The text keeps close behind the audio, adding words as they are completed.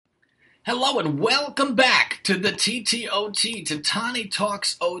Hello and welcome back to the TTOT, to Tani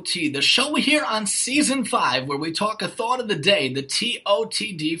Talks OT, the show here on Season 5 where we talk a thought of the day, the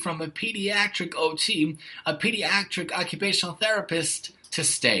TOTD, from a pediatric OT, a pediatric occupational therapist, to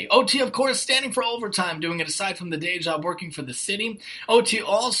stay. OT, of course, standing for overtime, doing it aside from the day job working for the city. OT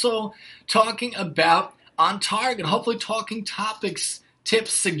also talking about on target, hopefully talking topics,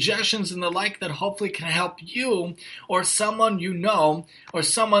 tips, suggestions, and the like that hopefully can help you or someone you know or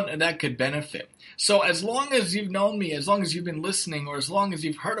someone that could benefit. So as long as you've known me, as long as you've been listening, or as long as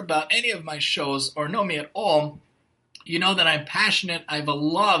you've heard about any of my shows or know me at all, you know that I'm passionate. I have a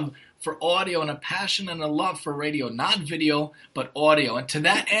love for audio and a passion and a love for radio, not video, but audio. And to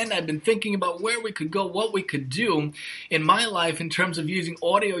that end, I've been thinking about where we could go, what we could do in my life in terms of using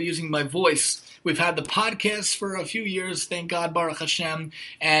audio, using my voice. We've had the podcast for a few years, thank God, Baruch Hashem,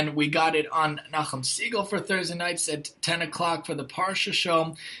 and we got it on Nachum Segal for Thursday nights at 10 o'clock for the Parsha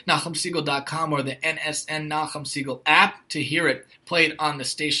show, NachumSegal.com or the NSN Nachum Segal app to hear it played on the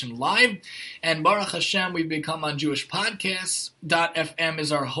station live. And Baruch Hashem, we've become on JewishPodcasts.fm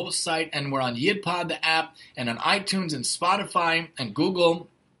is our host site, and we're on YidPod, the app, and on iTunes and Spotify and Google.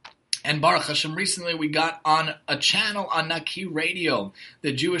 And Baruch Hashem, recently we got on a channel on Naki Radio,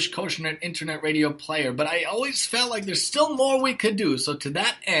 the Jewish Kosher internet radio player. But I always felt like there's still more we could do. So to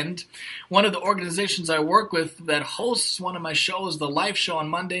that end, one of the organizations I work with that hosts one of my shows, the live show on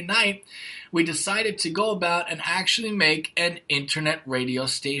Monday night, we decided to go about and actually make an internet radio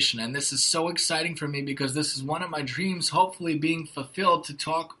station. And this is so exciting for me because this is one of my dreams, hopefully being fulfilled, to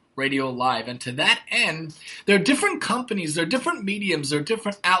talk radio live. And to that end, there are different companies, there are different mediums, there are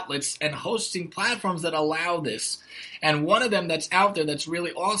different outlets and hosting platforms that allow this. And one of them that's out there that's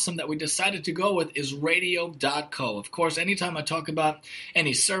really awesome that we decided to go with is radio.co. Of course, anytime I talk about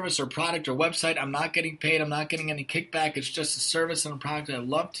any service or product or website, I'm not getting paid, I'm not getting any kickback. It's just a service and a product that I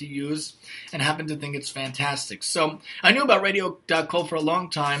love to use and happen to think it's fantastic. So I knew about radio.co for a long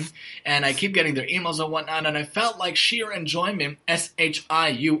time, and I keep getting their emails and whatnot, and I felt like Sheer Enjoyment,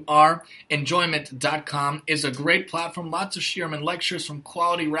 SHIUR, enjoyment.com, is a great platform. Lots of shiurim and lectures from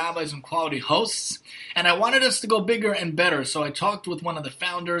quality rabbis and quality hosts. And I wanted us to go bigger and better, so I talked with one of the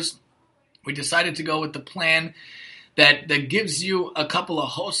founders. We decided to go with the plan that gives you a couple of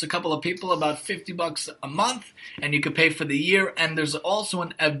hosts, a couple of people, about $50 a month, and you can pay for the year. And there's also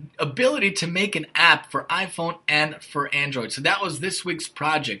an ability to make an app for iPhone and for Android. So that was this week's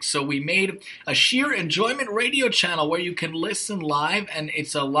project. So we made a Sheer Enjoyment radio channel where you can listen live, and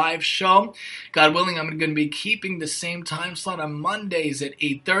it's a live show. God willing, I'm going to be keeping the same time slot on Mondays at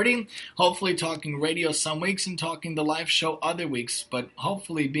 8:30. Hopefully talking radio some weeks and talking the live show other weeks, but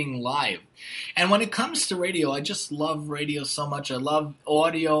hopefully being live. And when it comes to radio, I just love radio so much. I love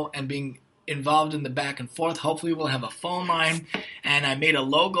audio and being involved in the back and forth. Hopefully we'll have a phone line. And I made a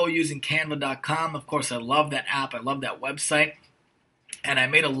logo using Canva.com. Of course, I love that app. I love that website. And I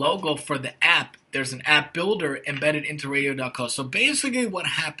made a logo for the app. There's an app builder embedded into radio.co. So basically what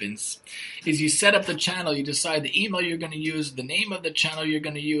happens is you set up the channel, you decide the email you're going to use, the name of the channel you're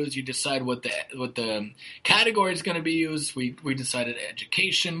going to use, you decide what the category is going to be used. We decided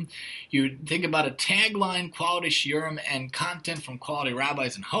education. You think about a tagline, quality shiurim and content from quality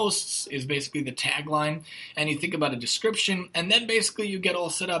rabbis and hosts is basically the tagline. And you think about a description, and then basically you get all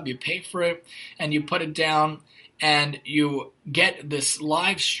set up. You pay for it, and you put it down, and you get this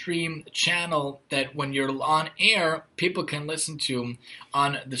live stream channel that when you're on air, people can listen to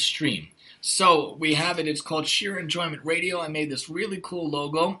on the stream. So we have it. It's called Sheer Enjoyment Radio. I made this really cool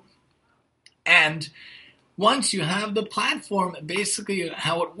logo. And once you have the platform, basically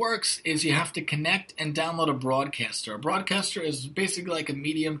how it works is you have to connect and download a broadcaster. A broadcaster is basically like a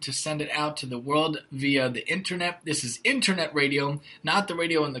medium to send it out to the world via the internet. This is internet radio, not the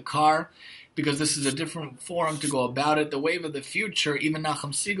radio in the car, because this is a different forum to go about it. The wave of the future, even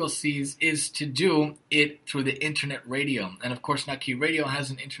Nachum Segal sees, is to do it through the internet radio. And of course, Naki Radio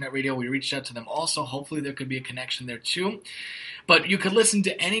has an internet radio. We reached out to them also. Hopefully there could be a connection there too. But you could listen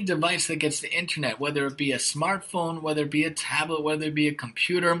to any device that gets the internet, whether it be a smartphone, whether it be a tablet, whether it be a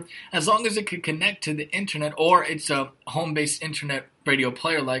computer, as long as it could connect to the internet, or it's a home-based internet radio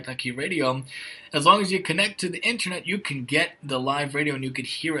player like Naki Radio. As long as you connect to the internet, you can get the live radio and you could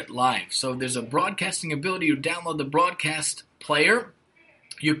hear it live. So there's a broadcasting ability. You download the broadcast player,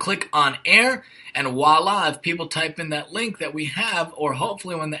 you click on air, and voila, if people type in that link that we have, or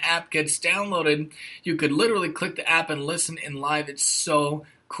hopefully when the app gets downloaded, you could literally click the app and listen in live. It's so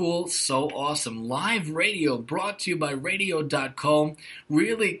cool, so awesome. Live radio brought to you by Radio.co.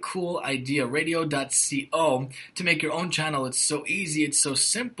 Really cool idea. Radio.co to make your own channel. It's so easy. It's so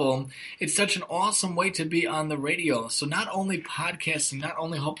simple. It's such an awesome way to be on the radio. So not only podcasting, not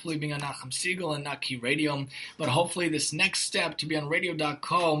only hopefully being on Nachum Siegel and Naki Radio, but hopefully this next step to be on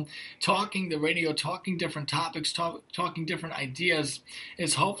Radio.co, talking the radio, talking different topics, talking different ideas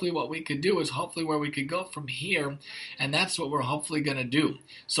is hopefully what we could do, is hopefully where we could go from here. And that's what we're hopefully going to do.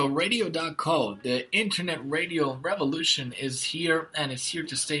 So Radio.co, the internet radio revolution is here, and it's here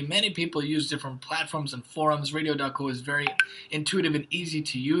to stay. Many people use different platforms and forums. Radio.co is very intuitive and easy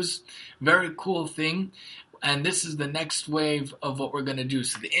to use. Very cool thing. And this is the next wave of what we're going to do.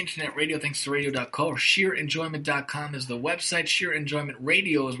 So the internet radio, thanks to Radio.co, sheerenjoyment.com is the website. Sheer Enjoyment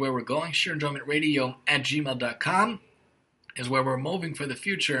Radio is where we're going. sheerenjoymentradio@gmail.com is where we're moving for the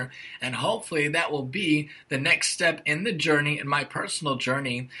future, and hopefully that will be the next step in the journey, in my personal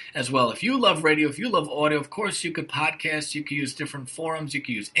journey as well. If you love radio, if you love audio, of course you could podcast, you could use different forums, you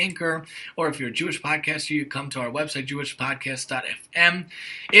could use Anchor, or if you're a Jewish podcaster, you come to our website, jewishpodcast.fm.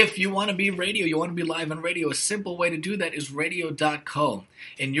 If you want to be radio, you want to be live on radio, a simple way to do that is Radio.co.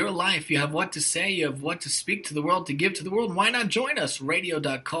 In your life, you have what to say, you have what to speak to the world, to give to the world. Why not join us?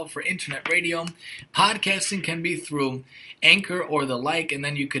 Radio.co for internet radio. Podcasting can be through Anchor or the like, and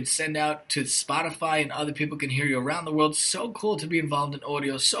then you could send out to Spotify and other people can hear you around the world. So cool to be involved in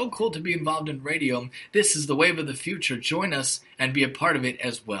audio, so cool to be involved in radio. This is the wave of the future. Join us and be a part of it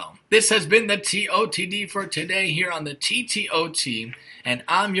as well. This has been the TOTD for today here on the TTOT, and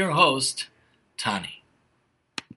I'm your host, Tani.